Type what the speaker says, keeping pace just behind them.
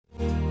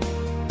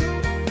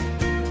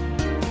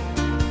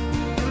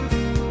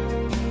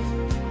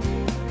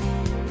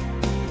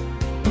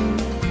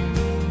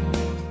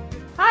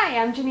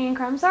I'm Janine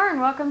Kremsar, and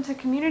welcome to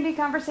Community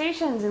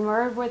Conversations, and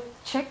we're with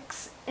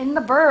Chicks in the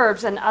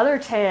Burbs and Other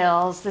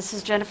Tales. This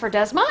is Jennifer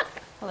Desmont.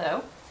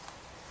 Hello.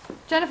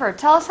 Jennifer,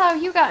 tell us how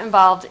you got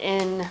involved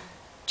in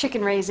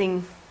chicken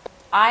raising.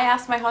 I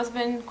asked my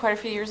husband quite a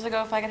few years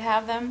ago if I could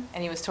have them,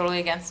 and he was totally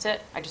against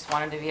it. I just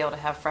wanted to be able to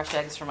have fresh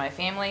eggs for my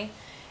family,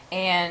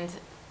 and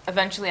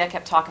eventually I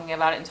kept talking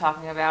about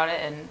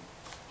it, and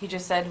he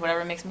just said,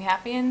 whatever makes me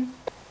happy, and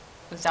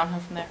it was downhill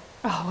from there.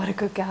 Oh, what a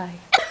good guy.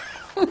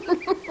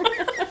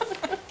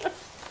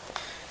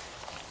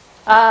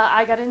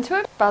 I got into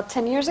it about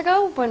 10 years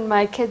ago when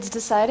my kids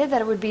decided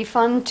that it would be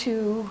fun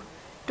to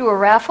do a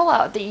raffle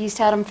out at the East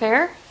Haddam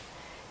Fair.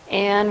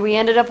 And we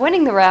ended up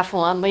winning the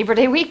raffle on Labor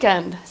Day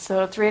weekend.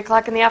 So 3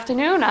 o'clock in the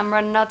afternoon, I'm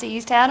running out to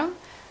East Haddam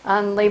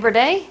on Labor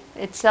Day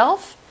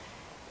itself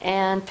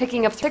and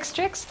picking up 6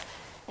 chicks.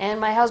 And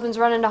my husband's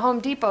running to Home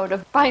Depot to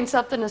find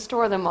something to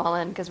store them all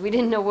in because we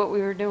didn't know what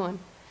we were doing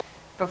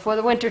before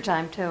the winter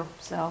time too.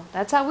 So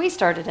that's how we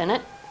started in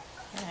it.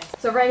 Nice.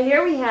 So right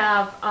here we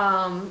have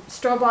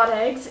store-bought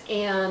eggs,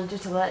 and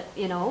just to let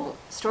you know,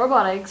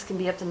 store-bought eggs can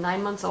be up to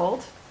 9 months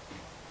old.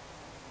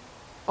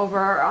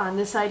 Over on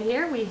this side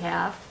here we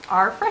have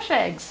our fresh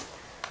eggs.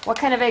 What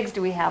kind of eggs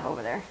do we have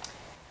over there?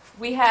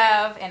 We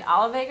have an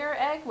olive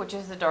egg, which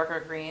is the darker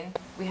green.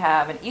 We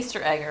have an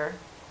Easter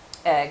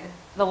egg,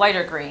 the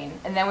lighter green.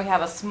 And then we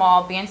have a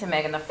small bantam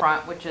egg in the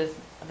front, which is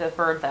the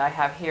bird that I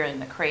have here in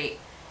the crate.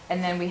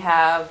 And then we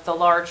have the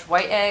large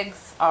white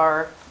eggs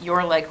are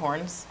your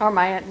leghorns. Or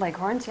my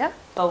leghorns, yep.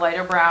 The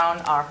lighter brown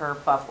are her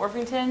buff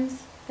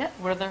Orpingtons. Yep.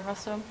 What are the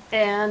rest of them?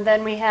 And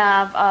then we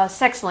have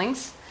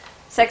sexlings.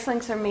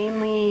 Sexlings are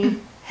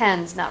mainly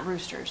hens, not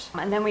roosters.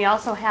 And then we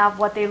also have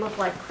what they look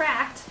like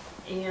cracked.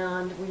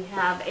 And we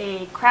have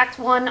a cracked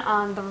one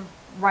on the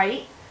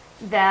right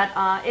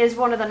that is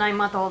one of the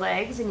 9-month-old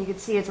eggs. And you can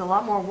see it's a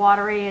lot more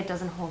watery. It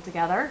doesn't hold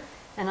together.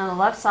 And on the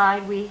left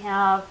side, we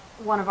have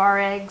one of our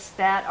eggs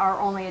that are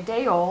only a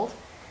day old,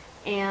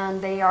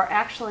 and they are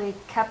actually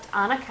kept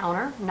on a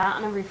counter,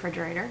 not in a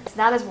refrigerator. It's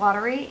not as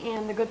watery,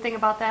 and the good thing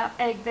about that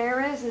egg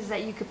there is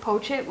that you could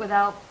poach it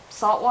without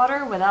salt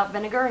water, without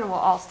vinegar, and it will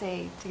all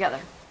stay together.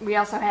 We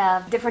also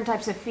have different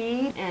types of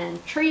feed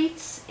and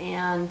treats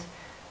and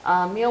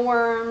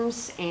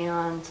mealworms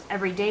and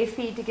everyday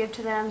feed to give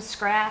to them,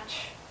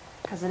 scratch,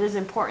 because it is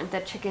important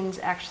that chickens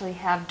actually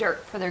have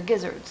dirt for their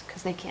gizzards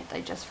because they can't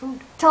digest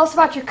food. Tell us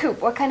about your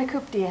coop. What kind of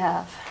coop do you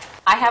have?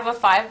 I have a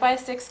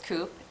 5x6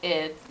 coop.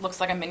 It looks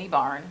like a mini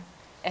barn.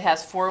 It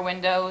has 4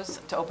 windows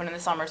to open in the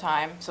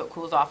summertime, so it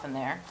cools off in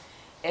there.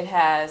 It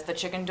has the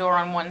chicken door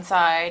on one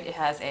side. It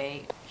has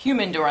a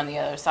human door on the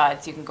other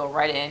side, so you can go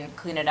right in,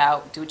 clean it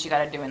out, do what you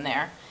got to do in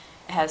there.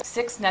 It has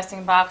 6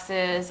 nesting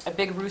boxes, a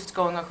big roost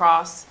going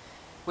across,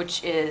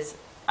 which is,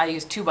 I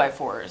use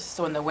 2x4s,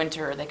 so in the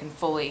winter they can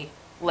fully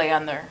lay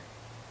on their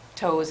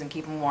toes and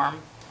keep them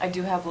warm. I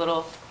do have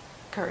little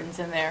curtains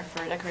in there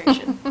for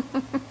decoration.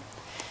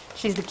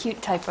 She's the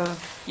cute type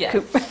of Yes.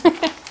 coop.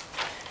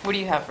 What do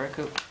you have for a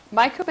coop?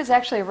 My coop is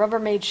actually a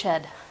Rubbermaid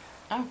shed.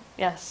 Oh.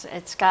 Yes,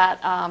 it's got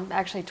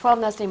actually 12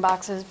 nesting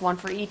boxes, one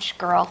for each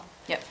girl.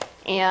 Yep.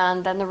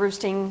 And then the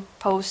roosting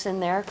posts in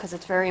there because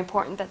it's very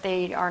important that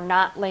they are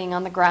not laying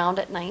on the ground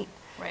at night.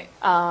 Right.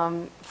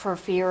 For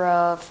fear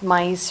of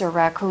mice or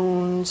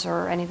raccoons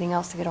or anything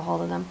else to get a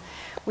hold of them.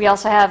 We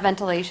also have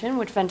ventilation,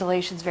 which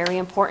ventilation is very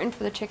important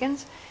for the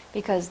chickens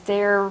because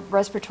their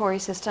respiratory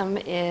system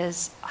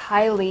is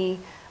highly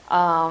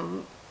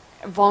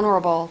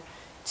vulnerable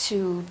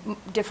to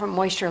different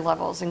moisture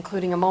levels,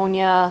 including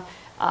ammonia,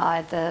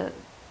 the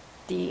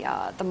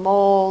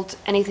mold,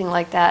 anything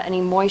like that.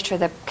 Any moisture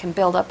that can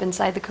build up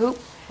inside the coop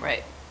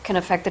Right. can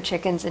affect the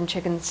chickens, and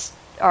chickens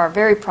are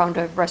very prone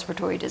to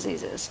respiratory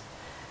diseases.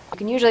 You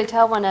can usually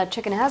tell when a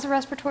chicken has a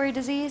respiratory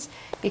disease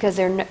because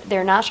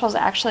their nostrils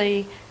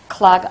actually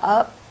clog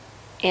up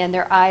and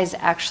their eyes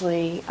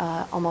actually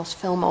almost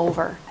film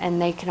over,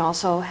 and they can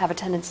also have a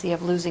tendency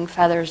of losing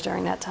feathers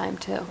during that time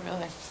too.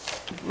 Really?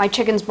 My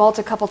chickens molt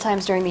a couple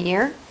times during the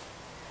year,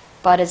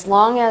 but as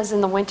long as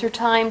in the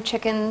wintertime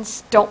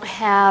chickens don't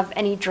have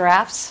any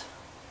drafts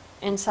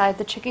inside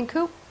the chicken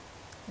coop,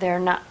 they're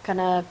not going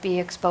to be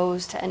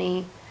exposed to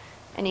any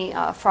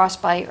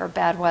frostbite or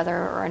bad weather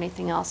or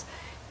anything else.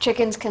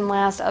 Chickens can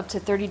last up to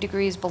 30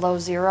 degrees below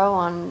zero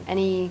on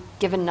any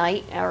given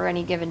night or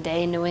any given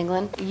day in New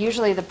England.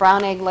 Usually the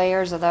brown egg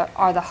layers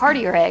are the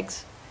hardier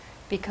eggs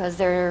because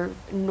they're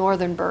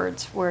northern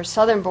birds, where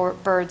southern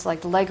birds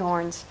like the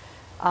leghorns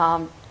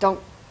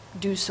don't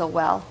do so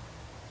well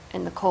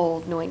in the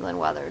cold New England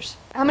weathers.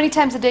 How many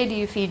times a day do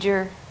you feed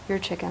your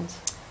chickens?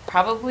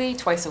 Probably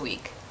twice a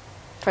week.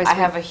 Twice I a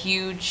week? have a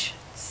huge,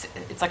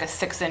 it's like a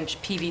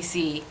 6-inch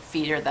PVC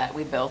feeder that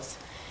we built.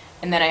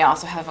 And then I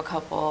also have a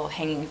couple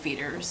hanging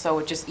feeders, so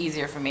it's just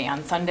easier for me.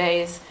 On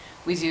Sundays,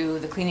 we do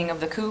the cleaning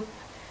of the coop.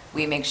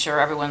 We make sure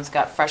everyone's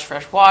got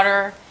fresh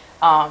water.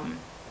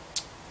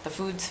 The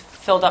food's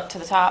filled up to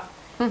the top.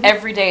 Mm-hmm.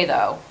 Every day,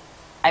 though,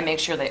 I make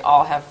sure they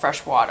all have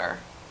fresh water.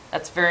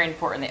 That's very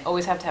important. They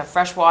always have to have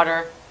fresh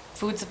water,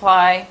 food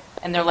supply,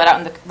 and they're let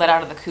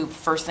out of the coop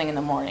first thing in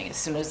the morning. As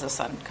soon as the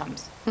sun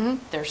comes,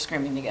 they're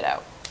screaming to get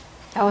out.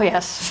 Oh,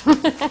 yes.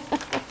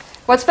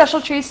 What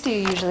special treats do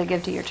you usually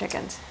give to your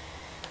chickens?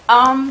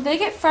 They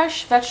get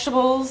fresh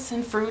vegetables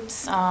and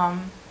fruits,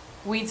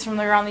 weeds from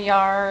around the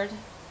yard.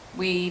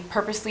 We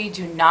purposely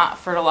do not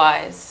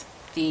fertilize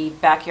the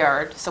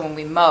backyard, so when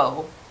we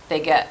mow, they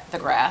get the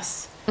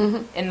grass.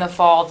 In the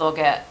fall, they'll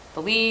get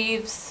the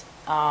leaves.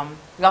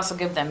 We also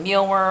give them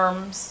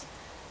mealworms,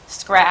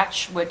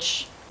 scratch,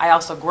 which I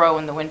also grow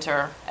in the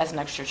winter as an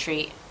extra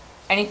treat.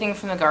 Anything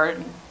from the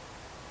garden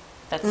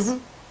that's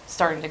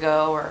starting to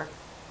go, or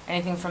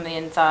anything from the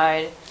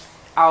inside.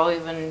 I'll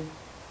even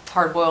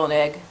hard-boil an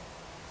egg.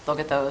 They'll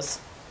get those.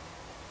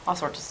 All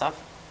sorts of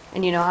stuff.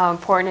 And you know how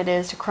important it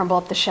is to crumble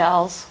up the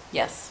shells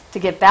Yes. to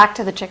get back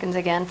to the chickens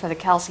again for the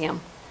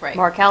calcium. Right. The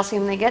more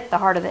calcium they get, the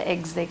harder the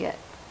eggs they get.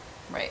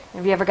 Right.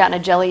 Have you ever gotten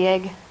a jelly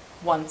egg?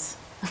 Once.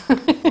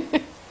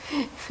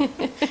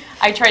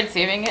 I tried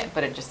saving it,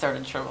 but it just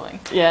started shriveling.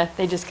 Yeah,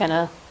 they just kind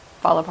of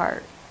fall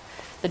apart.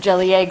 The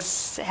jelly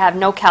eggs have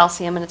no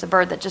calcium, and it's a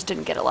bird that just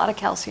didn't get a lot of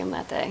calcium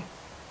that day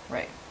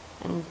Right.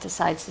 and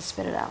decides to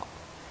spit it out.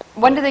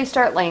 When do they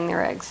start laying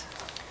their eggs?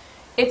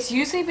 It's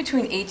usually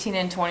between 18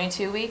 and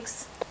 22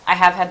 weeks. I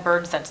have had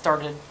birds that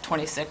started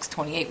 26,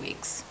 28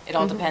 weeks. It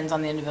all depends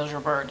on the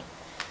individual bird.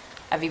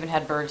 I've even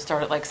had birds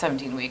start at like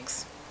 17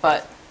 weeks.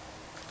 But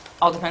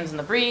all depends on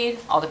the breed,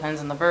 all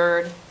depends on the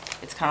bird.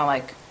 It's kind of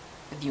like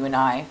with you and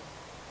I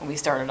when we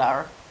started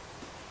our.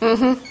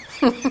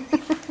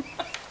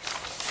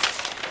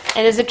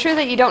 And is it true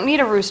that you don't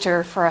need a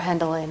rooster for a hen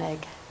to lay an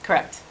egg?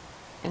 Correct.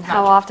 And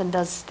how often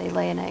does they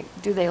lay an egg?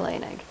 Do they lay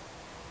an egg?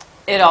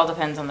 It all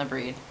depends on the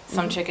breed.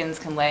 Some chickens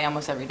can lay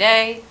almost every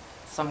day.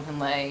 Some can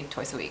lay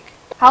twice a week.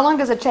 How long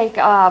does it take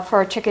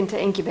for a chicken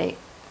to incubate?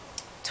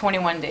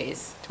 21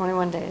 days.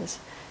 21 days.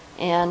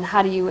 And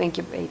how do you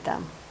incubate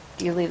them?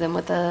 Do you leave them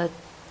with the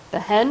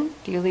hen?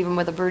 Do you leave them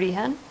with a broody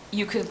hen?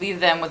 You could leave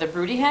them with a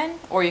broody hen,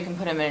 or you can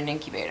put them in an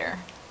incubator.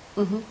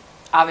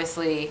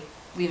 Obviously,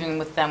 leaving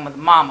them with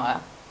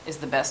mama is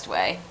the best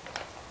way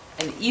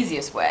and the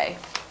easiest way.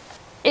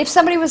 If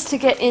somebody was to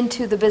get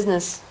into the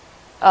business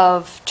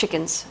of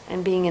chickens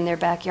and being in their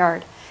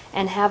backyard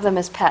and have them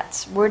as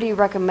pets, where do you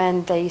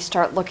recommend they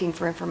start looking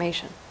for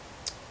information?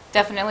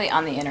 Definitely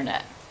on the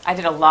internet. I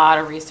did a lot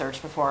of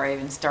research before I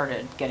even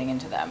started getting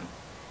into them.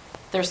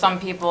 There's some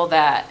people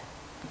that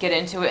get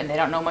into it and they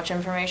don't know much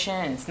information,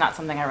 and it's not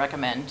something I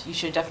recommend. You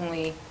should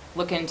definitely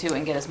look into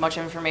and get as much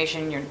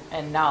information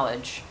and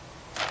knowledge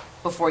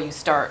before you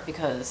start,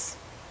 because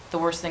the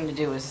worst thing to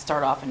do is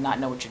start off and not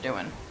know what you're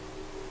doing.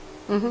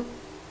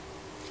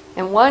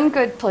 And one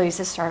good place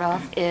to start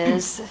off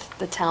is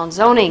the town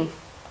zoning.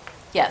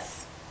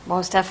 Yes.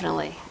 Most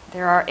definitely.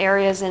 There are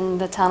areas in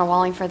the town of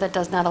Wallingford that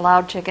does not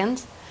allow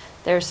chickens.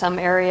 There's some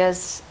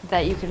areas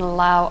that you can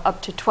allow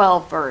up to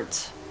 12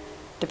 birds,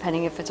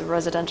 depending if it's a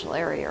residential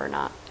area or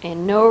not.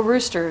 And no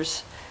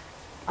roosters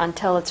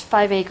until it's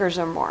 5 acres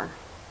or more.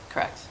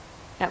 Correct.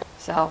 Yep.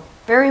 So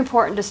very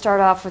important to start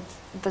off with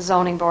the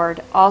zoning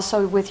board,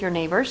 also with your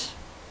neighbors,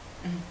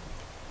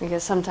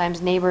 because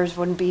sometimes neighbors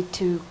wouldn't be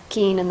too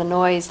keen in the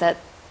noise that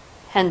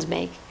hens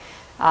make.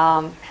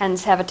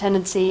 Hens have a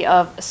tendency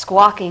of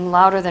squawking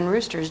louder than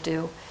roosters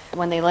do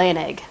when they lay an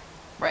egg.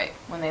 Right.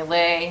 When they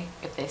lay,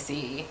 if they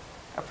see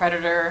a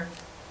predator.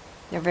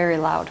 They're very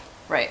loud.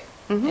 Right.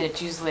 And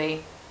it's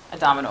usually a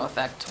domino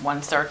effect.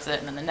 One starts it,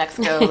 and then the next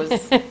goes,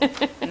 and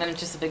then it's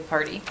just a big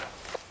party.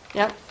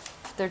 Yep.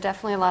 They're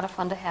definitely a lot of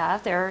fun to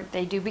have.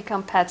 They do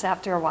become pets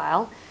after a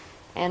while.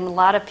 And a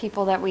lot of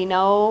people that we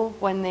know,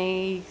 when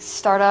they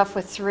start off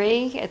with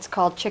 3, it's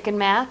called chicken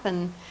math,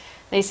 and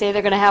they say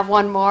they're going to have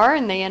one more,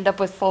 and they end up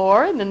with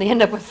 4, and then they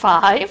end up with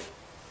 5.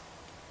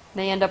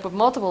 They end up with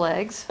multiple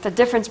eggs. The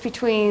difference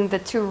between the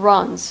 2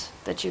 runs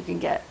that you can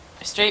get.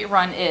 A straight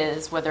run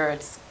is whether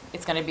it's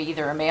going to be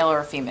either a male or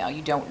a female.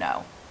 You don't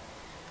know.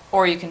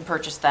 Or you can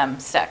purchase them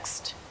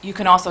sexed. You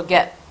can also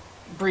get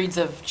breeds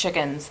of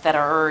chickens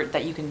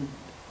that you can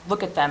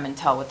look at them and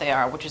tell what they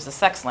are, which is the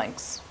sex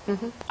links.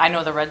 I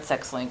know the red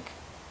sex link.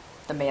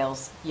 The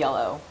male's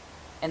yellow,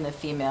 and the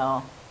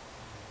female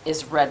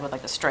is red with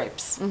like the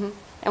stripes.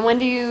 And when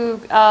do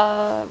you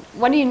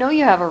know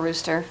you have a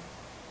rooster?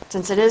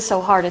 Since it is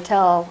so hard to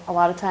tell a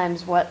lot of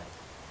times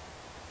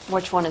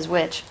which one is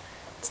which.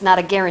 It's not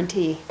a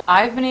guarantee.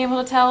 I've been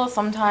able to tell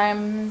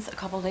sometimes a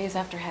couple days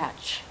after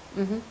hatch.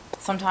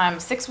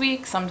 Sometimes 6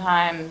 weeks,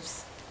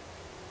 sometimes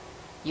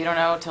you don't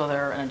know till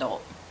they're an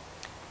adult.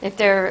 If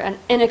they're an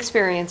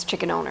inexperienced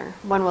chicken owner,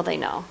 when will they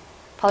know?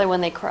 Probably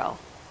when they crow.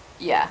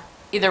 Yeah,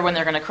 either when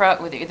they're going to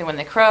crow, either when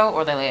they crow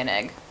or they lay an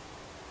egg.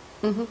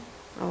 And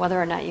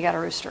whether or not you got a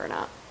rooster or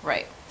not.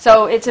 Right.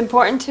 So it's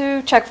important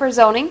to check for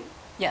zoning.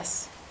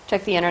 Yes.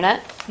 Check the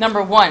internet.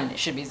 Number 1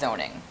 should be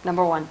zoning.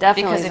 Number 1,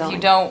 definitely Because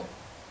zoning.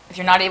 if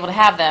you're not able to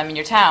have them in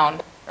your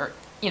town, or,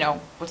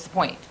 what's the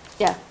point?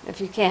 Yeah, if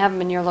you can't have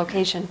them in your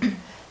location.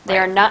 They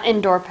Right. are not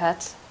indoor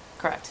pets.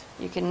 Correct.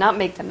 You cannot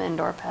make them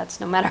indoor pets,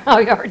 no matter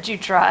how hard you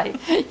try.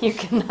 You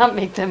cannot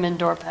make them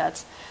indoor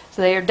pets.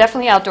 So they are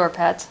definitely outdoor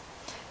pets.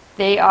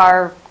 They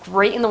are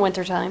great in the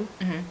wintertime,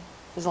 Mm-hmm.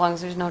 as long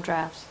as there's no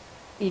drafts.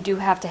 You do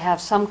have to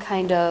have some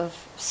kind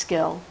of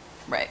skill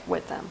Right.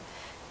 with them.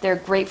 They're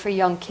great for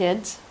young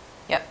kids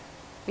Yep.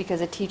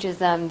 because it teaches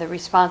them the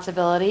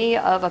responsibility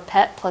of a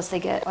pet, plus they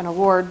get an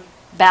award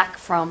back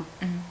from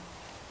Mm-hmm.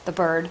 the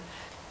bird.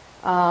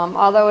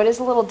 Although it is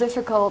a little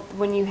difficult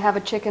when you have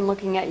a chicken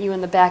looking at you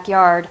in the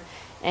backyard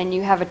and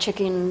you have a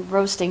chicken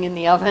roasting in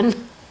the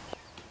oven.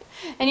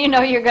 And you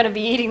know you're going to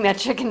be eating that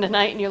chicken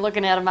tonight and you're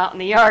looking at them out in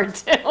the yard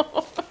too.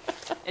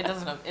 It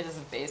doesn't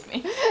faze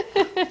me.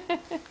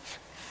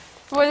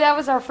 Well, that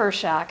was our first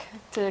shock,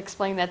 to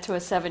explain that to a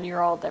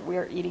 7-year-old that we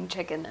are eating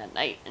chicken that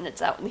night and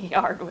it's out in the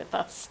yard with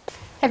us.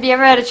 Have you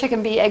ever had a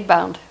chicken be egg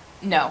bound?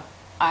 No,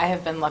 I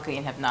have been lucky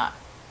and have not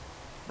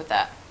with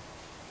that.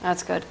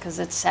 That's good, because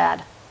it's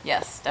sad.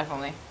 Yes,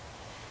 definitely.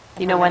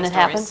 You know when it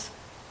happens?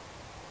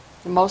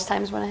 Most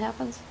times when it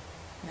happens?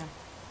 No.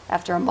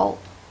 After a molt.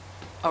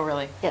 Oh,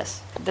 really?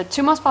 Yes. The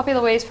two most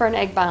popular ways for an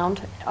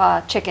egg-bound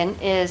chicken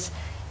is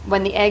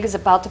when the egg is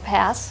about to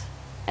pass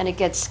and it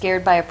gets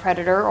scared by a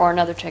predator or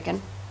another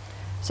chicken.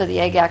 So the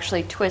egg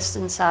actually twists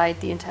inside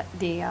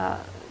the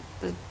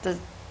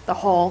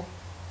hole,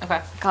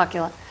 Okay.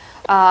 cocula,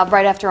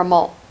 right after a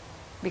molt.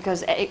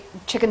 Because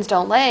chickens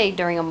don't lay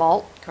during a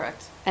molt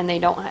Correct. and they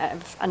don't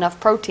have enough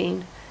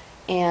protein,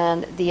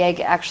 and the egg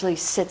actually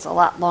sits a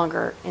lot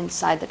longer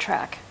inside the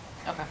track.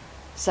 Okay.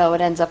 So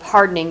it ends up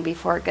hardening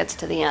before it gets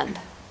to the end,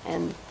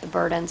 and the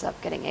bird ends up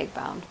getting egg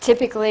bound.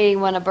 Typically,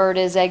 when a bird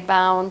is egg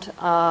bound,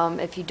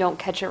 if you don't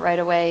catch it right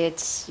away,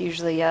 it's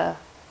usually a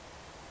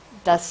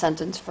death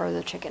sentence for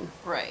the chicken.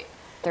 Right.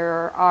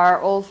 There are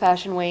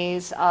old-fashioned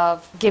ways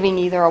of giving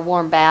either a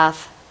warm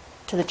bath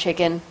to the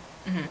chicken,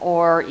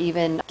 or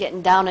even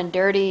getting down and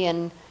dirty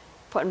and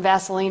putting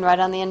Vaseline right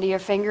on the end of your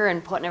finger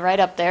and putting it right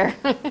up there.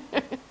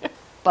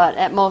 But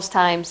at most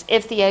times,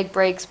 if the egg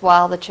breaks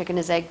while the chicken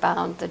is egg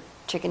bound, the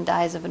chicken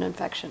dies of an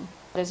infection.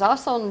 There's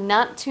also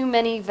not too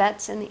many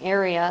vets in the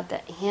area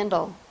that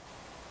handle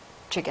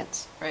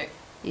chickens. Right.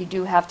 You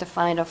do have to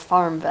find a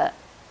farm vet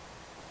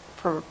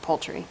for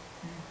poultry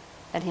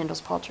that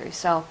handles poultry.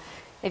 So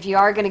if you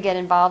are going to get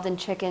involved in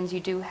chickens, you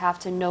do have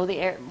to know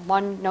the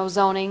know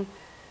zoning,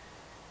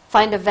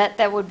 find a vet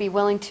that would be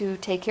willing to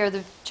take care of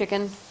the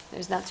chicken.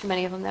 There's not too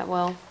many of them that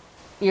will.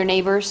 Your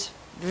neighbors,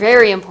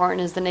 very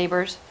important is the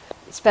neighbors,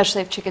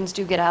 especially if chickens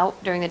do get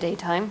out during the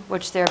daytime,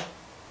 which they're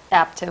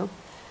apt to.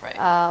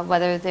 Right.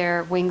 Whether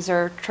their wings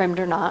are trimmed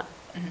or not.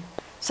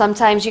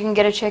 Sometimes you can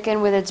get a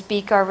chicken with its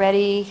beak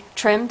already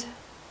trimmed.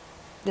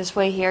 This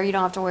way here, you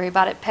don't have to worry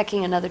about it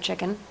pecking another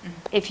chicken.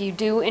 If you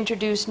do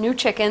introduce new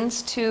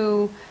chickens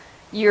to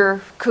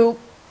your coop,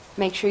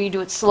 make sure you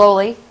do it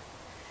slowly,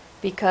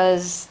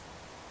 because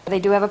they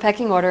do have a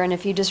pecking order, and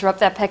if you disrupt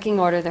that pecking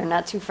order, they're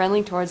not too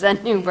friendly towards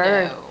that new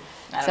bird. No,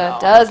 not So at it all.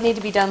 does need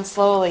to be done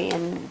slowly,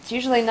 and it's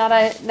usually not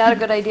a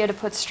good idea to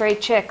put stray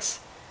chicks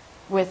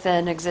with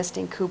an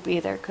existing coop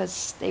either,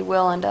 because they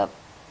will end up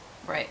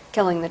Right.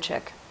 killing the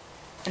chick.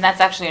 And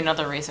that's actually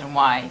another reason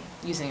why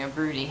using a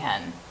broody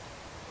hen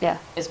Yeah.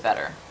 is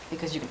better,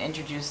 because you can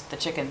introduce the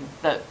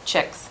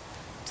chicks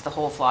to the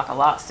whole flock a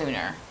lot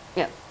sooner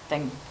Yeah.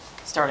 than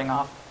starting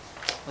off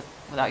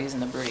without using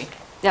the broody.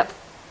 Yep.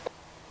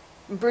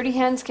 Broody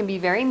hens can be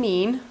very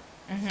mean.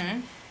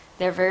 Mm-hmm.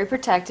 They're very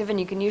protective, and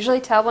you can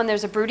usually tell when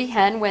there's a broody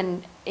hen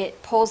when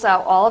it pulls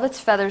out all of its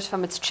feathers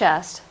from its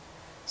chest,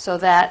 so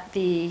that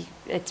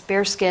it's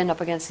bare skin up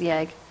against the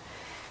egg.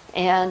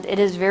 And it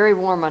is very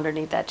warm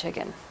underneath that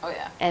chicken. Oh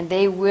yeah, And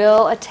they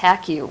will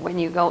attack you when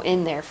you go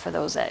in there for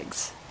those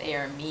eggs. they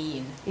are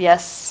mean.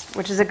 Yes,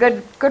 which is a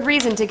good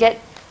reason to get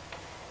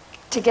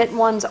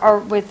ones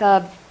with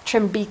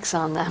trimmed beaks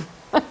on them.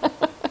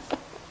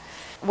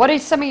 What are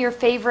some of your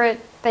favorite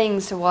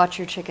things to watch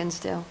your chickens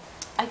do?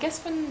 I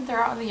guess when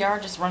they're out in the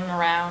yard just running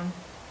around.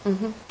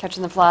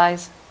 Catching the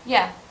flies.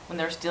 Yeah, when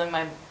they're stealing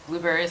my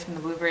blueberries from the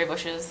blueberry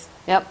bushes,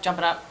 Yep,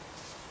 jumping up.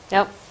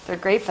 yep. They're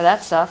great for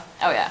that stuff.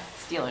 Oh yeah,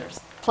 stealers.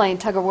 Playing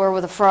tug of war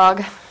with a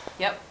frog,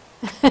 Yep,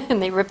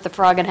 and they rip the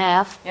frog in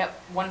half. yep.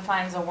 One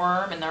finds a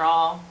worm and they're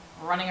all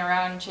running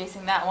around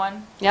chasing that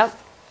one. Yep,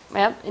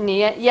 yep. And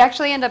you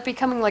actually end up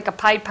becoming like a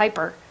Pied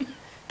Piper,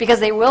 because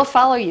they will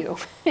follow you.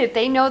 If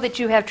they know that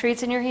you have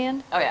treats in your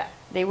hand, Oh yeah,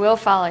 they will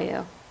follow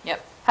you.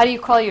 yep. How do you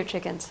call your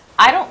chickens?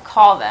 I don't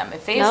call them.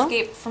 If they No?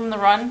 escape from the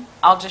run,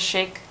 I'll just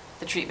shake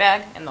the treat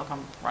bag and they'll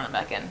come running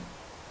back in.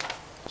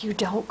 You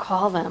don't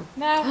call them.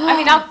 No, I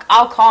mean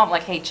I'll call them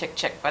like, hey chick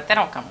chick, but they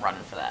don't come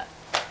running for that.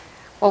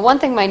 Well, one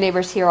thing my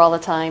neighbors hear all the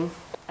time,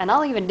 and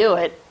I'll even do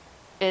it,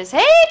 is,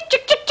 hey,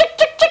 chick, chick, chick,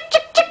 chick, chick,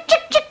 chick, chick,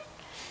 chick, chick.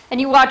 And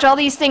you watch all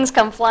these things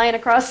come flying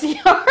across the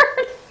yard.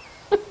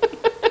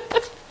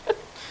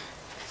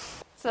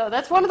 So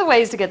that's one of the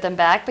ways to get them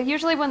back, but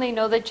usually when they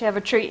know that you have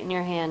a treat in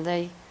your hand,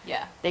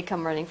 Yeah, they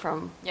come running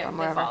from yeah, they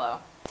wherever. follow.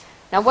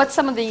 Now, what's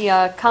some of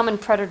the common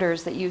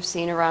predators that you've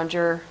seen around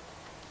your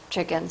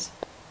chickens?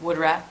 Wood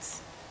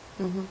rats.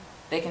 Mm-hmm.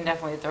 They can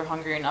definitely, if they're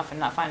hungry enough and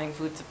not finding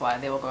food supply,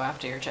 they will go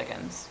after your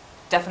chickens.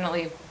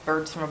 Definitely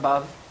birds from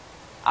above,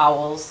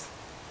 owls,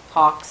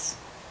 hawks,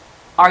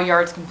 Our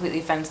yard's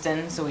completely fenced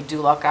in, so we do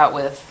luck out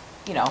with,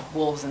 you know,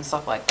 wolves and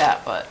stuff like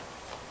that, but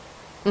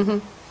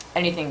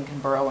anything can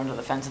burrow under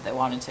the fence if they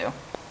wanted to.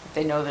 If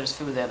they know there's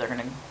food there, they're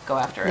going to go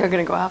after They're it.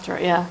 going to go after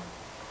it, yeah.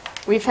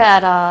 We've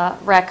had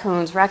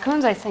raccoons.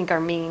 Raccoons, I think, are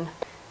mean.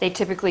 They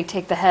typically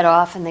take the head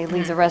off and they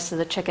leave the rest of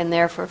the chicken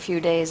there for a few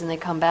days, and they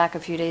come back a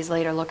few days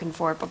later looking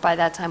for it, but by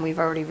that time we've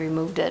already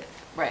removed it.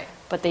 Right.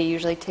 But they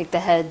usually take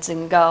the heads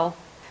and go.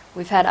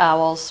 We've had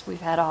owls,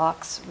 we've had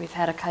hawks, we've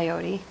had a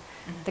coyote.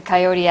 The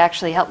coyote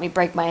actually helped me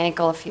break my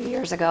ankle a few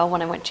years ago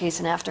when I went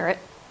chasing after it.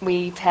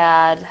 We've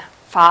had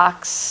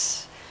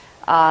fox.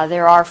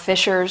 There are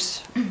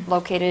fishers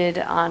located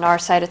on our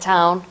side of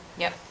town.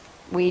 Yep.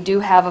 We do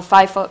have a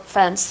 5-foot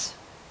fence,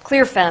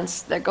 clear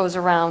fence, that goes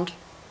around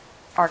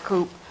our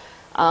coop.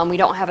 We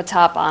don't have a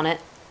top on it,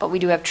 but we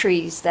do have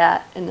trees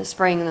that in the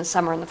spring and the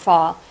summer and the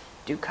fall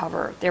do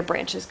cover, their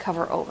branches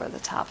cover over the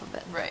top of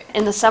it. Right.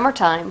 In the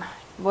summertime,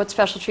 what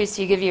special treats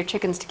do you give your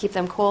chickens to keep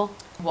them cool?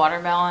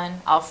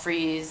 Watermelon. I'll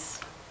freeze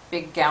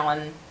big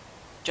gallon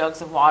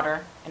jugs of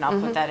water, and I'll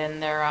put that in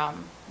their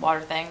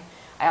water thing.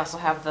 I also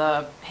have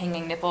the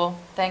hanging nipple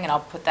thing, and I'll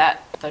put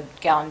the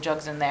gallon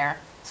jugs in there,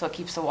 so it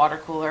keeps the water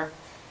cooler.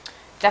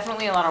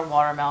 Definitely a lot of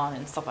watermelon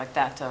and stuff like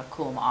that to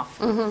cool them off.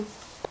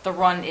 The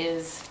run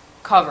is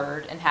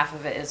covered, and half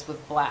of it is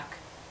with black.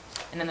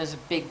 And then there's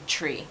a big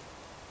tree,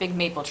 big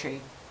maple tree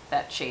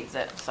that shades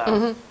it.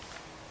 So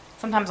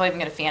sometimes I'll even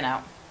get a fan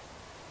out.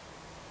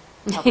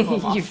 Help cool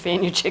 'em off. You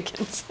fan your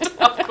chickens.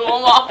 Help cool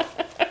them off.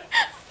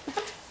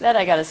 That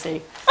I gotta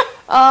see.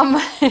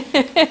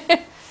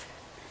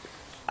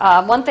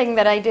 One thing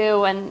that I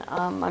do, and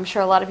I'm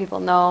sure a lot of people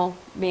know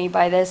me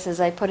by this, is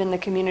I put in the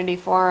community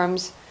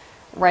forums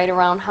right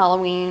around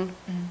Halloween.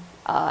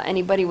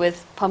 Anybody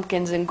with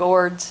pumpkins and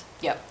gourds,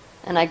 Yep.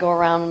 and I go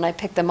around and I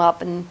pick them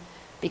up, and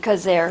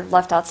because they're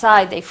left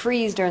outside, they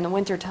freeze during the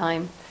winter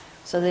time,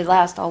 so they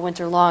last all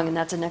winter long, and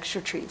that's an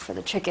extra treat for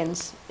the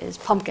chickens, is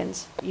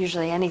pumpkins.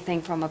 Usually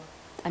anything from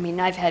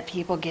I've had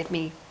people give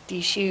me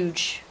these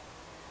huge,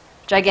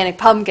 gigantic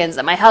pumpkins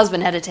that my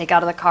husband had to take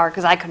out of the car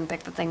because I couldn't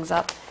pick the things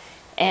up.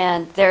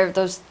 And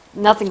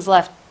nothing's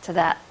left to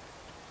that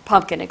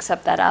pumpkin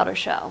except that outer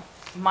shell.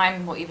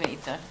 Mine will even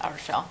eat the outer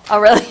shell. Oh,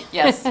 really?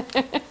 Yes.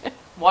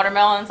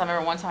 Watermelons, I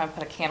remember one time I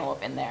put a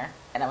cantaloupe in there,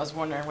 and I was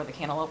wondering where the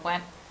cantaloupe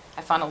went.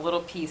 I found a little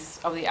piece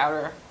of the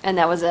outer. And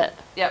that was it.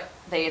 Yep,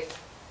 they ate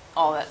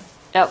all of it.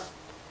 Yep.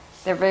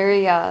 They're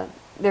very,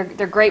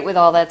 they're great with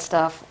all that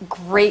stuff.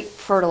 Great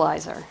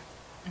fertilizer.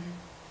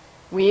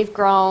 We've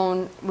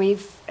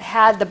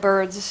had the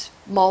birds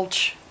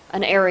mulch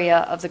an area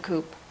of the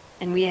coop,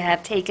 and we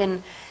have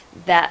taken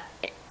that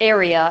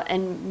area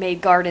and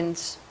made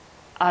gardens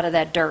out of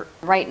that dirt.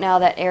 Right now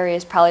that area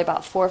is probably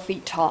about 4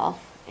 feet tall,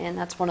 and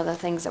that's one of the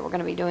things that we're going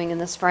to be doing in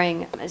the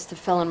spring, is to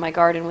fill in my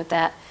garden with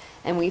that.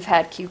 And we've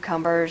had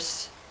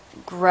cucumbers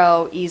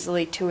grow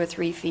easily 2 or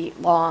 3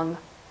 feet long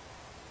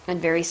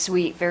and very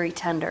sweet, very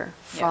tender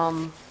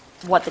from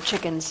what the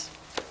chickens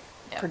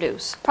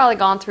produce. Probably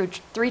gone through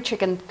 3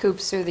 chicken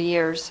coops through the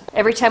years.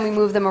 Every time we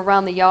move them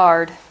around the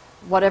yard,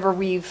 whatever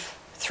we've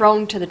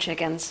thrown to the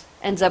chickens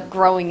ends up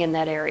growing in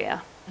that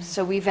area.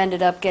 So we've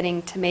ended up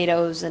getting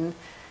tomatoes and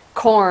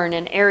corn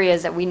in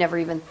areas that we never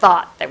even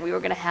thought that we were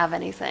going to have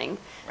anything.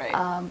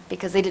 Right.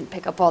 Because they didn't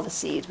pick up all the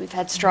seeds. We've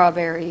had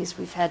strawberries,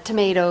 we've had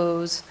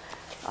tomatoes,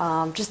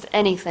 just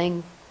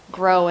anything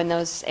grow in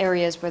those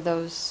areas where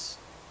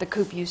the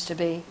coop used to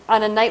be.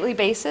 On a nightly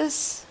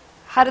basis,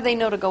 how do they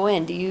know to go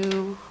in? Do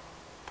you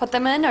put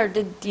them in, or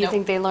do you Nope.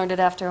 think they learned it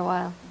after a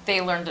while?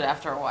 They learned it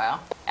after a while.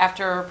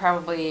 After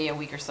probably a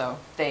week or so,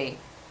 they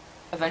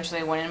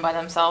eventually went in by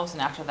themselves,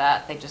 and after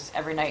that,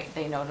 every night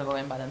they know to go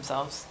in by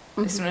themselves.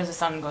 As soon as the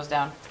sun goes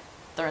down,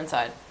 they're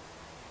inside.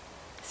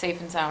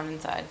 Safe and sound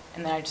inside.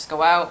 And then I just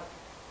go out,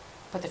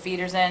 put the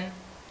feeders in,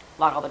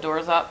 lock all the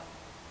doors up,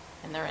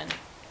 and they're in.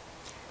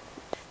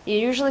 You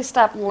usually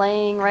stop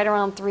laying right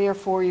around 3 or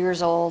 4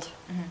 years old,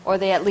 or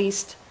they at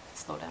least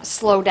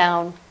slow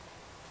down,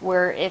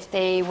 where if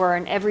they were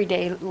an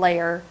everyday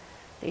layer,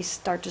 they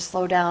start to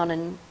slow down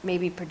and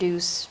maybe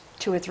produce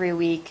 2 or 3 a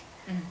week,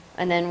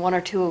 and then 1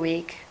 or 2 a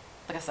week.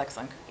 Like a sex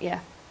link.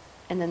 Yeah.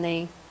 And then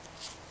they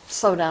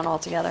slow down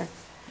altogether.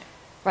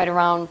 Right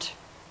around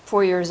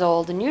 4 years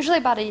old, and usually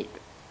about a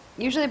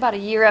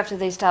year after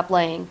they stop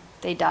laying,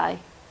 they die.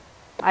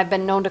 I've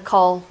been known to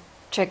cull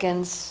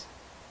chickens,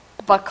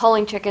 but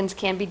culling chickens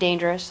can be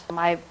dangerous.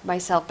 I've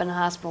myself been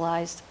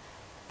hospitalized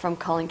from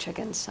culling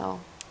chickens,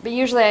 so. But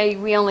usually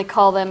we only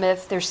cull them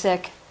if they're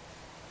sick,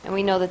 and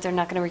we know that they're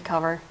not going to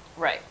recover.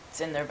 Right.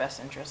 It's in their best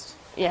interest.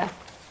 Yeah.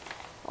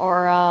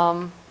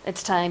 Or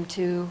it's time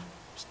to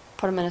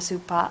put them in a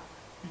soup pot.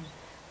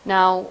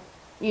 Now,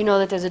 you know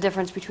that there's a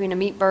difference between a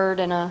meat bird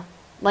and a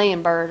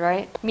laying bird,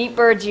 right? Meat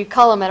birds, you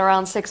cull them at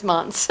around 6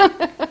 months.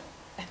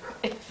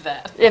 If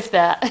that. If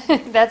that.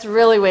 That's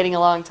really waiting a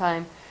long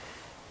time.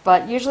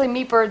 But usually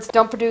meat birds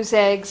don't produce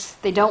eggs,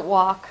 they don't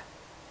walk,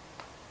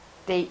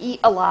 they eat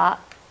a lot,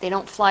 they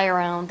don't fly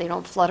around, they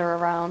don't flutter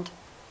around.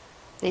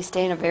 They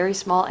stay in a very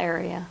small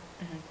area,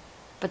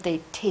 but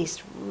they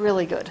taste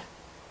really good.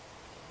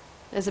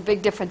 There's a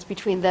big difference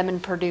between them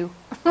and Purdue.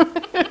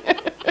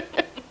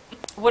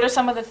 What are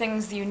some of the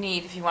things you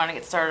need if you want to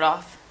get started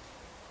off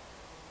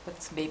with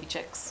some baby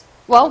chicks?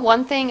 Well,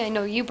 one thing I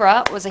know you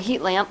brought was a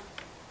heat lamp,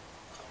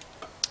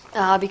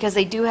 because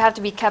they do have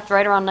to be kept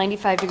right around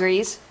 95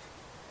 degrees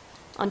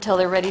until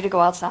they're ready to go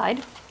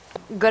outside.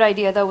 Good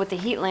idea, though, with the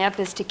heat lamp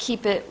is to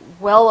keep it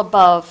well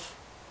above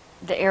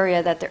the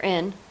area that they're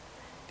in,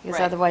 because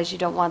Right. otherwise you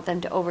don't want them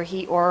to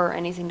overheat or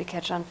anything to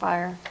catch on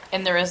fire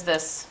And there is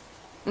this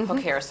Mhm. hook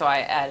here, so I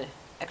add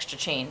extra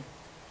chain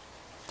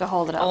to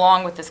hold it up.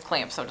 along with this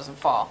clamp so it doesn't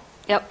fall.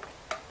 Yep.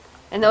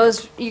 And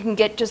those you can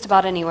get just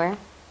about anywhere,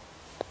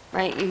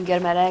 right? You can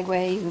get them at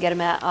Agway, you can get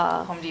them at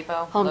Home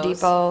Depot, Home Lowe's,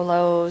 Depot,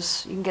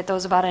 Lowe's. You can get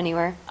those about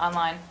anywhere.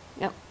 online.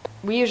 Yep.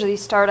 We usually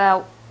start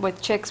out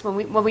with chicks.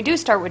 When we do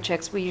start with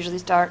chicks, we usually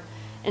start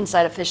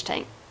inside a fish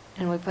tank,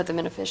 and we put them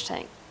in a fish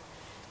tank.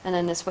 And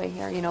then this way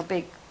here, you know,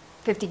 big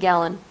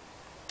 50-gallon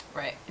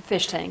Right.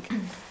 fish tank.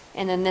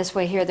 And then this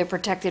way here, they're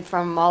protected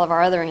from all of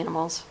our other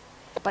animals.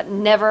 But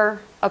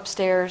never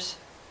upstairs.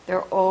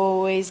 They're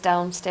always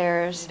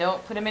downstairs.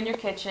 Don't put them in your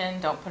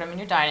kitchen. Don't put them in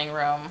your dining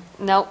room.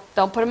 Nope,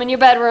 don't put them in your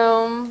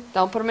bedroom.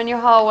 Don't put them in your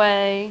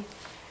hallway.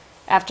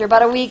 After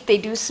about a week, they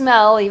do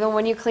smell, even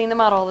when you clean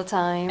them out all the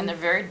time. And they're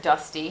very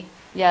dusty.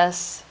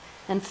 Yes,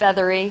 and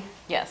feathery,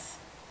 Yes.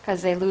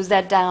 because they lose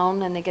that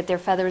down and they get their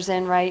feathers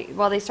in right.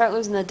 Well, they start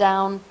losing the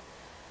down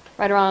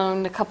right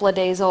around a couple of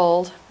days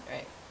old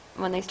Right.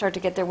 when they start to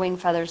get their wing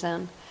feathers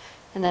in.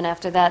 And then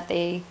after that,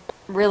 they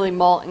really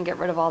molt and get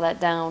rid of all that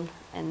down,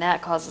 and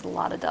that causes a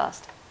lot of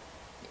dust.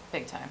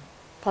 Big time.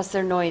 Plus,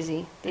 they're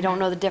noisy. They don't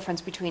know the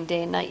difference between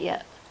day and night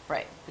yet.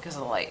 Right. Because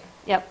of the light.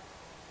 Yep.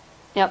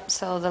 Yep,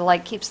 so the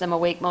light keeps them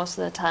awake most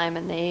of the time,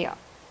 and they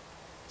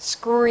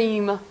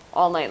scream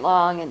all night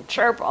long and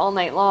chirp all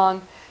night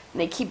long,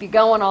 and they keep you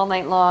going all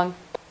night long.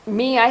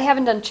 Me, I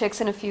haven't done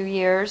chicks in a few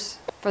years,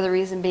 for the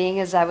reason being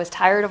is I was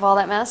tired of all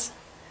that mess.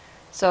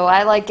 So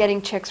I like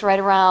getting chicks right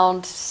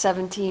around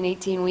 17,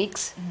 18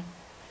 weeks.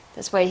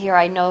 This way here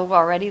I know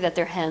already that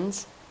they're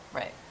hens.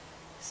 Right.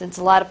 Since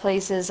a lot of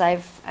places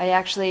I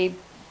actually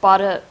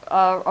bought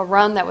a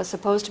run that was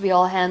supposed to be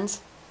all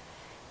hens,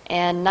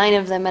 and 9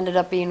 of them ended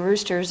up being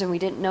roosters, and we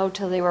didn't know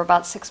till they were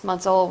about 6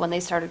 months old when they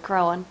started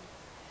crowing.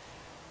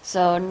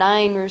 So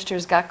 9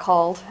 roosters got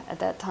culled at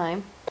that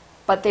time,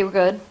 but they were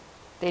good.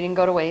 They didn't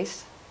go to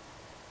waste,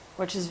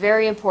 which is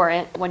very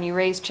important. When you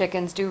raise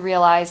chickens, do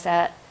realize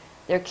that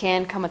there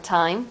can come a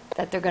time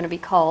that they're going to be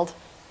culled,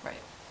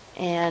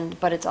 Right.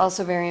 but it's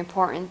also very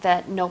important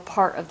that no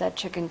part of that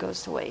chicken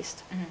goes to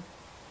waste.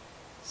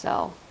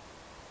 So,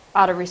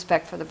 out of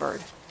respect for the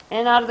bird,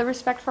 and out of the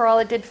respect for all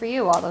it did for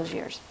you all those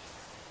years.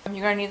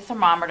 You're going to need a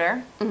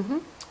thermometer, Mm-hmm.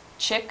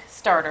 chick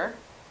starter,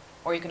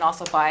 or you can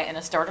also buy it in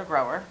a starter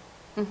grower.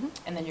 Mm-hmm.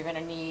 And then you're going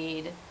to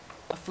need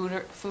a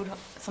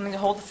something to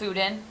hold the food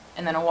in,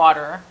 and then a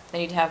waterer. They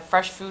need to have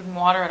fresh food and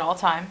water at all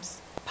times.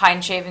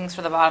 Pine shavings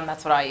for the bottom,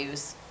 that's what I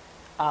use.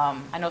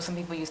 I know some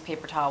people use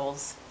paper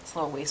towels. It's a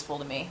little wasteful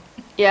to me.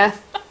 Yeah.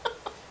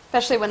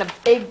 Especially when a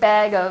big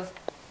bag of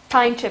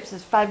pine chips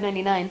is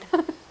 $5.99.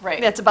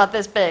 Right. That's about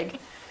this big.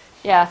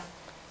 Yeah.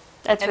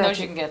 That's And real those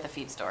you cheap. can get at the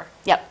feed store.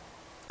 Yep.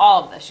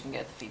 All of this you can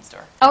get at the feed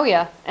store. Oh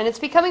yeah, and it's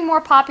becoming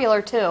more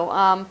popular too.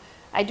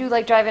 I do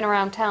like driving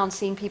around town,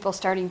 seeing people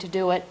starting to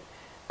do it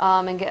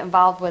and get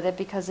involved with it,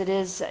 because it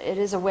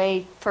is a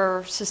way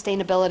for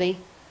sustainability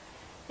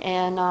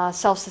and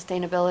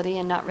self-sustainability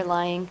and not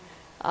relying.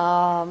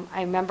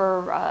 I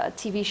remember a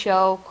TV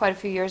show quite a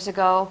few years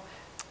ago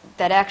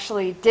that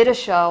actually did a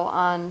show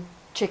on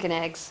chicken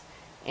eggs,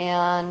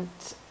 and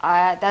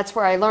that's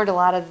where I learned a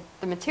lot of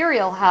the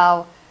material,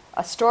 how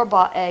a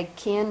store-bought egg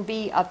can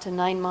be up to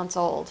 9 months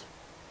old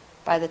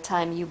by the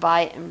time you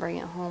buy it and bring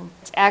it home.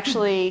 It's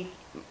actually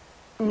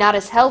not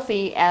as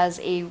healthy as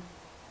a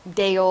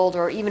day-old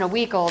or even a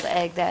week-old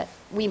egg that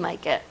we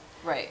might get,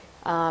 Right.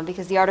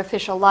 because the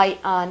artificial light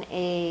on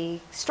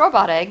a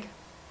store-bought egg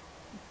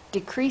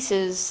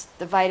decreases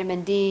the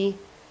vitamin D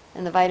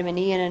and the vitamin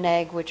E in an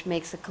egg, which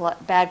makes the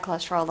bad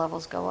cholesterol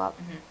levels go up.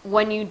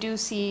 When you do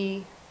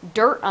see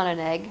dirt on an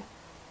egg,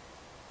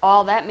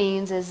 all that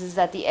means is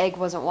that the egg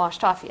wasn't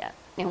washed off yet.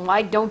 And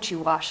why don't you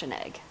wash an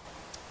egg?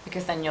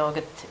 Because then you'll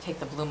get to take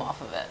the bloom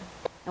off of it.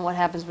 And what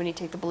happens when you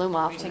take the bloom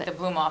off If you of take it? the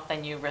bloom off,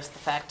 then you risk the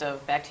fact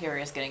of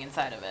bacteria getting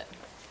inside of it.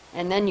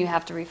 And then you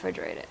have to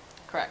refrigerate it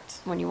Correct.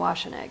 when you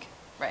wash an egg.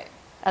 Right.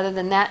 Other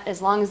than that,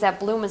 as long as that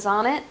bloom is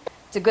on it,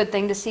 it's a good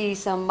thing to see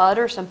some mud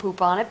or some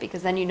poop on it,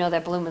 because then you know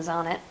that bloom is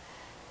on it.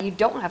 You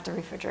don't have to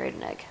refrigerate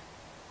an egg.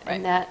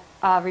 And Right.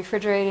 that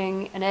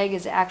refrigerating an egg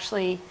is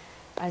actually,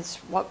 as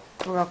what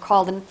we're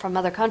called from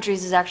other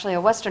countries, is actually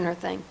a Westerner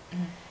thing.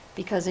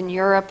 Because in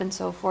Europe and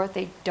so forth,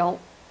 they don't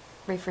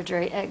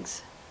refrigerate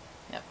eggs.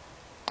 Yep.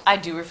 I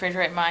do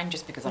refrigerate mine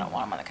just because I don't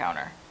want them on the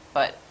counter.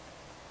 But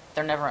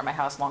they're never at my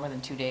house longer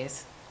than 2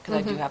 days, because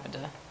I do happen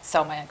to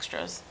sell my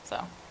extras.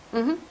 So.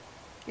 Mm-hmm.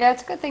 Yeah,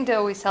 it's a good thing to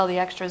always sell the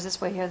extras. This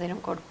way here, they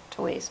don't go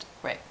to waste.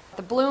 Right.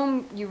 The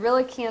bloom, you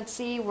really can't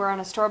see. Where on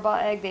a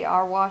store-bought egg, they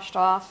are washed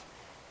off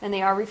and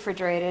they are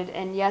refrigerated.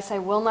 And yes, I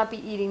will not be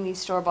eating these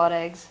store-bought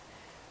eggs.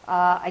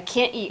 I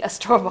can't eat a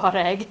store-bought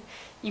egg.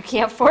 You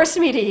can't force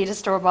me to eat a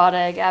store-bought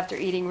egg after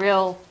eating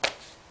real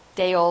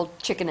day-old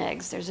chicken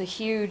eggs. There's a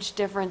huge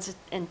difference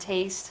in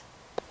taste,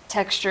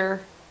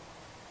 texture,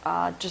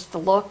 just the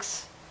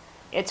looks.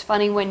 It's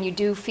funny when you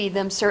do feed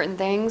them certain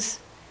things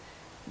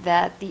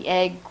that the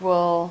egg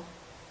will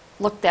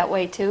look that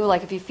way too.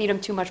 Like if you feed them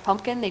too much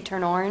pumpkin, they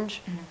turn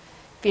orange. Mhm.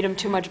 Feed them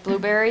too much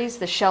blueberries,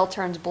 the shell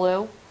turns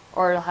blue,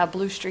 or it'll have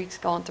blue streaks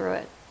going through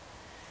it.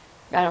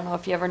 I don't know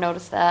if you ever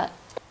noticed that.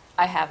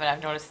 I haven't.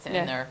 I've noticed it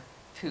Yeah. in their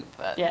poop.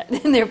 But Yeah,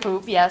 in their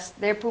poop, yes.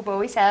 Their poop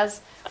always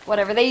has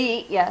whatever they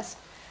eat, yes.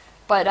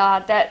 But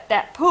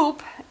that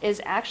poop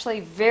is actually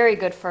very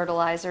good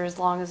fertilizer as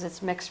long as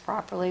it's mixed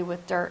properly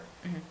with dirt,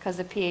 because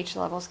the pH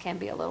levels can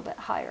be a little bit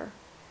higher.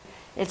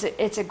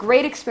 It's a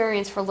great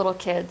experience for little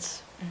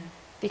kids,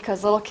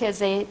 because little kids,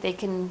 they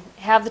can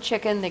have the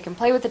chicken, they can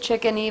play with the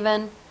chicken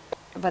even,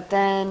 but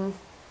then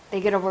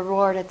they get a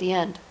reward at the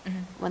end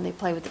when they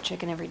play with the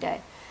chicken every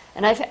day.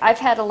 And I've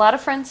had a lot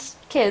of friends'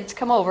 kids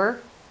come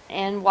over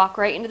and walk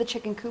right into the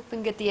chicken coop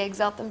and get the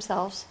eggs out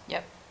themselves.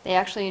 Yep. They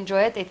actually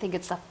enjoy it. They think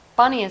it's the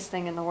funniest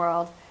thing in the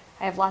world.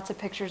 I have lots of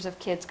pictures of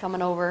kids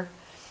coming over,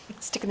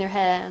 sticking their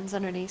hands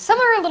underneath. Some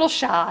are a little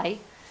shy.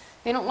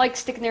 They don't like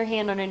sticking their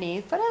hand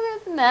underneath, but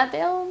other than that,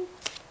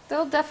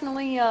 they'll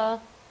definitely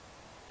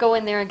go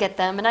in there and get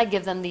them, and I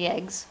give them the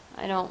eggs.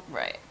 I don't,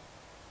 Right.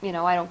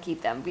 I don't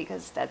keep them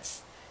because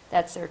that's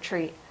their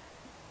treat.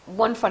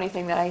 One funny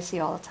thing that I see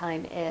all the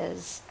time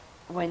is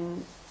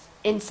when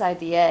inside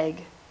the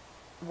egg,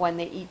 when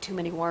they eat too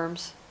many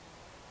worms.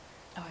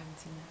 Oh, I haven't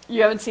seen that.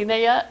 You haven't seen that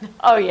yet?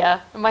 Oh,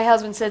 yeah. My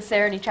husband sits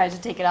there and he tries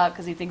to take it out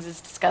because he thinks it's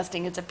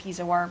disgusting. It's a piece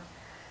of worm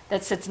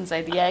that sits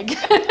inside the egg.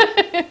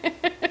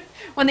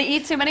 When they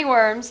eat too many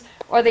worms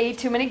or they eat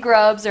too many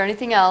grubs or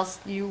anything else,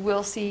 you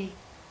will see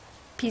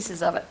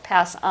pieces of it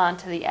pass on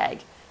to the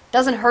egg.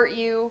 Doesn't hurt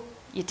you.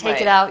 You take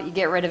it Right. out, you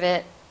get rid of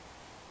it.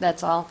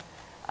 That's all.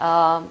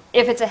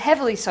 If it's a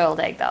heavily soiled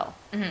egg, though,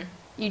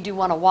 you do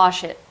want to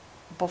wash it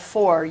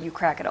before you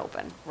crack it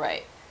open.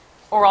 Right.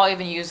 Or I'll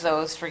even use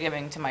those for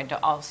giving to my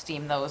I'll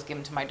steam those, give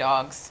them to my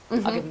dogs. I'll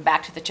give them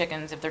back to the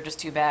chickens if they're just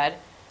too bad.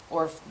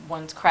 Or if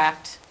one's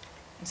cracked,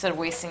 instead of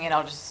wasting it,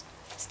 I'll just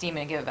steam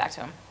it and give it back to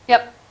them.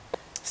 Yep.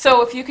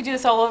 So if you could do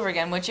this all over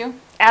again, would you?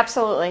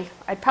 Absolutely.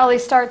 I'd probably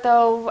start,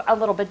 though, a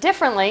little bit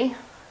differently,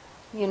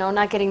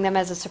 not getting them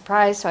as a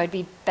surprise, so I'd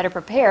be better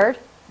prepared,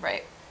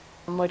 Right.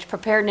 which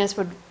preparedness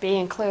would be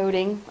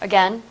including,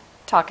 again,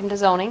 talking to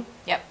zoning,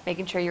 Yep.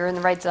 making sure you're in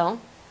the right zone,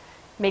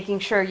 making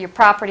sure your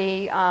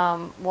property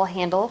will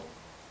handle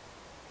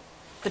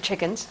the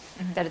chickens,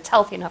 that it's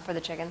healthy enough for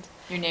the chickens.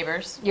 Your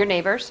neighbors. Your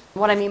neighbors.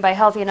 What I mean by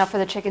healthy enough for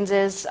the chickens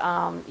is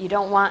you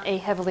don't want a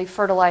heavily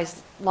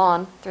fertilized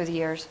lawn through the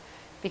years,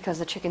 because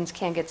the chickens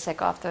can get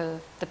sick off the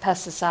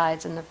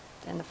pesticides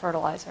and the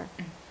fertilizer.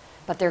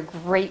 But they're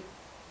great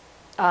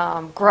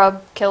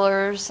grub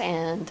killers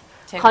and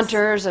Ticks.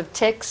 hunters of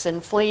ticks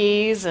and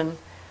fleas and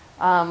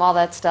all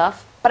that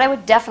stuff. But I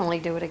would definitely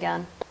do it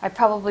again. I'd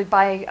probably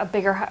buy a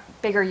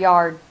bigger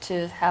yard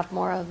to have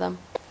more of them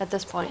at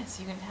this point. Yes,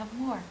 you can have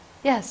more.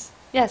 Yes,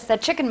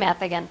 that chicken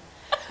math again.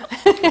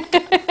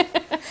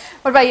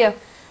 What about you?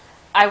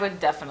 I would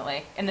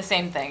definitely, and the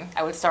same thing,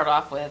 I would start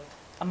off with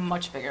a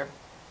much bigger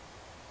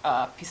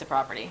piece of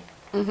property,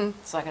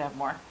 so I could have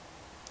more.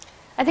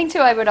 I think, too,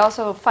 I would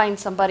also find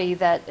somebody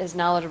that is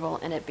knowledgeable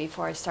in it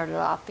before I started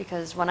off,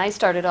 because when I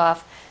started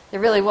off, there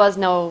really was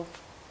no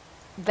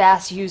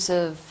vast use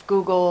of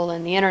Google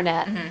and the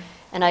internet,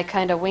 and I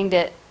kind of winged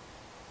it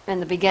in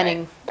the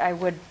beginning. Right. I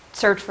would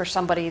search for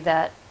somebody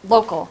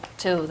local,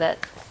 too,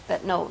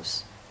 that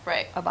knows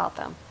Right. about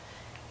them.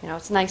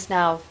 It's nice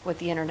now with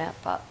the internet,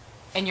 but...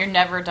 And you're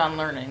never done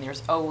learning.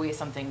 There's always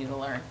something new to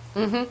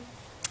learn.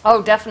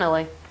 Oh,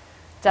 definitely.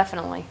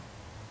 Definitely.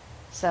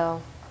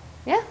 So,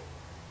 yeah.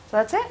 So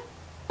that's it.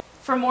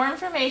 For more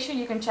information,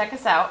 you can check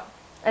us out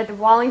At the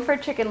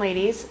Wallingford Chicken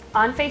Ladies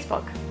on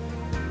Facebook.